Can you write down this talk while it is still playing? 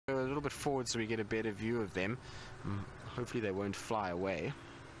little bit forward so we get a better view of them. Hopefully they won't fly away.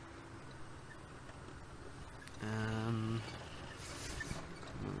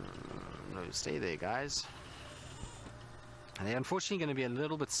 No, stay there, guys. And they're unfortunately going to be a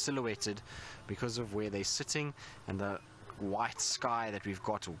little bit silhouetted because of where they're sitting and the white sky that we've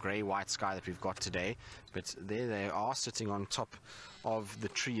got, or grey-white sky that we've got today. But there they are, sitting on top of the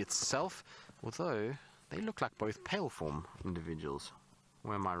tree itself, although they look like both pale form individuals.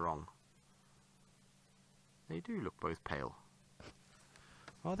 Or am I wrong? They do look both pale.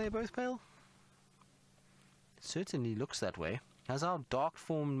 Are they both pale? It certainly looks that way. Has our dark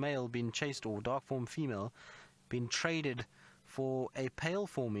form male been chased, or dark form female been traded for a pale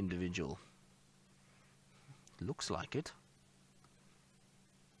form individual? Looks like it.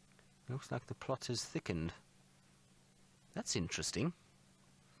 Looks like the plot has thickened. That's interesting.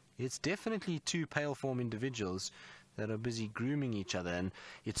 It's definitely two pale form individuals that are busy grooming each other, and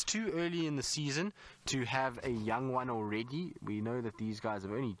it's too early in the season to have a young one already. We know that these guys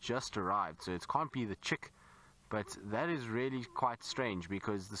have only just arrived, so it can't be the chick, but that is really quite strange,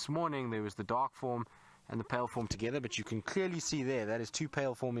 because this morning there was the dark form and the pale form together, but you can clearly see there that is two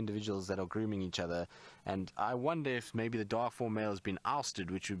pale form individuals that are grooming each other. And I wonder if maybe the dark form male has been ousted,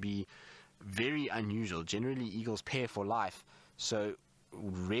 which would be very unusual. Generally eagles pair for life, so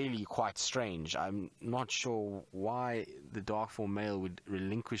really quite strange. I'm not sure why the dark form male would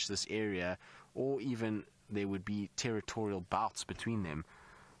relinquish this area, or even there would be territorial bouts between them.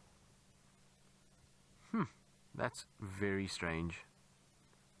 That's very strange.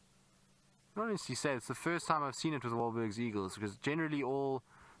 I honestly say it's the first time I've seen it with Wahlbergs Eagles, because generally all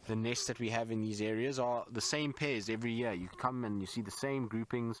the nests that we have in these areas are the same pairs every year. You come and you see the same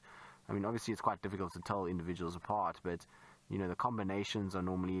groupings. I mean, obviously it's quite difficult to tell individuals apart, but you know, the combinations are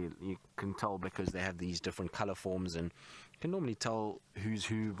normally, you can tell because they have these different color forms, and you can normally tell who's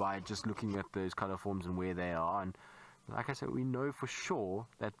who by just looking at those color forms and where they are. And like I said, we know for sure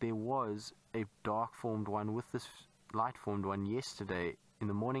that there was a dark formed one with this light formed one yesterday in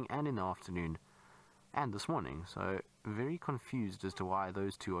the morning and in the afternoon and this morning, so very confused as to why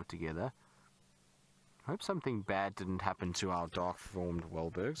those two are together. I hope something bad didn't happen to our dark formed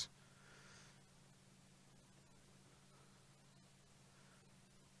Wahlbergs.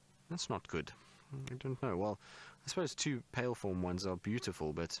 That's not good. I don't know. Well, I suppose two pale form ones are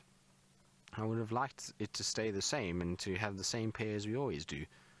beautiful, but I would have liked it to stay the same and to have the same pair as we always do.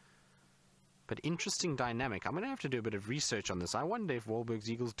 But interesting dynamic. I'm going to have to do a bit of research on this. I wonder if Wahlbergs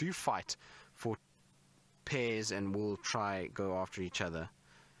Eagles do fight for pairs and will try go after each other.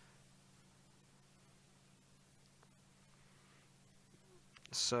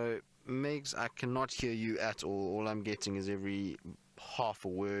 So, Megs, I cannot hear you at all. All I'm getting is every half a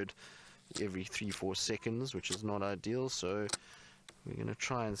word every 3-4 seconds, which is not ideal. So we're going to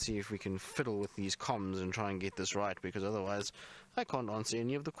try and see if we can fiddle with these comms and try and get this right, because otherwise I can't answer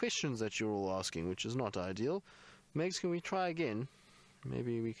any of the questions that you're all asking, which is not ideal. Megs, can we try again?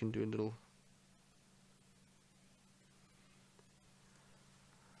 Maybe we can do a little...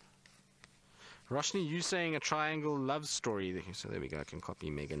 Roshni, you saying a triangle love story. So there we go, I can copy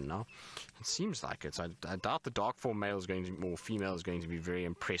Megan now. It seems like it. I doubt the dark form male is going to, or female is going to be very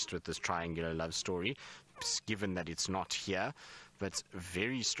impressed with this triangular love story, given that it's not here. But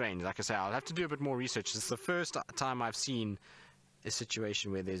very strange. Like I say, I'll have to do a bit more research. It's the first time I've seen a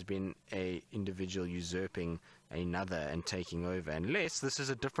situation where there's been a individual usurping another and taking over, unless this is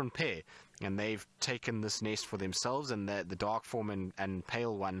a different pair and they've taken this nest for themselves, and the dark form and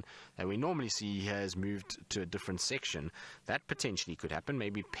pale one that we normally see here has moved to a different section. That potentially could happen.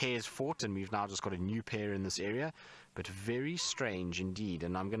 Maybe pairs fought and we've now just got a new pair in this area. But very strange indeed,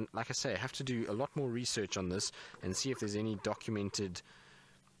 and I'm going to, like I say, I have to do a lot more research on this and see if there's any documented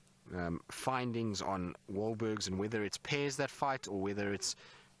findings on Wahlbergs, and whether it's pairs that fight or whether it's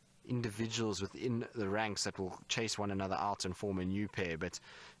individuals within the ranks that will chase one another out and form a new pair. But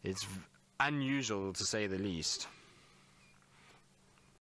it's unusual, to say the least.